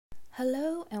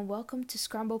Hello and welcome to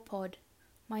Scrambled Pod.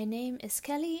 My name is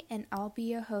Kelly and I'll be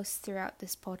your host throughout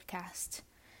this podcast.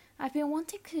 I've been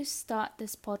wanting to start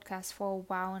this podcast for a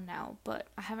while now, but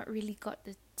I haven't really got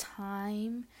the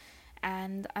time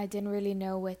and I didn't really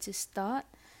know where to start.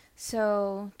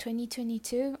 So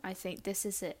 2022, I think this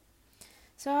is it.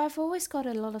 So I've always got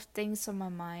a lot of things on my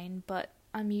mind, but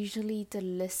I'm usually the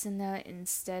listener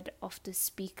instead of the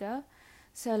speaker.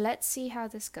 So let's see how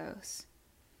this goes.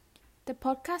 The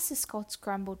podcast is called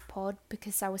Scrambled Pod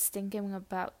because I was thinking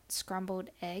about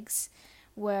scrambled eggs,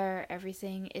 where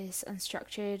everything is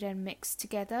unstructured and mixed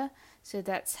together. So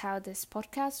that's how this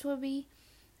podcast will be.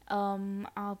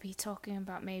 I'll be talking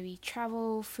about maybe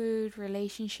travel, food,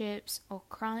 relationships, or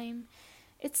crime.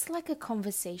 It's like a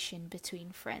conversation between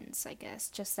friends, I guess,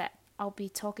 just that I'll be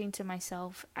talking to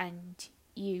myself and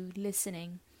you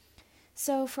listening.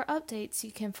 So for updates,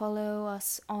 you can follow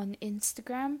us on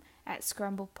Instagram at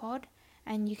scramblepod,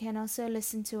 and you can also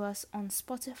listen to us on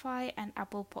Spotify and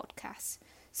Apple Podcasts.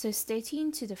 So stay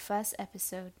tuned to the first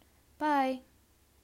episode. Bye!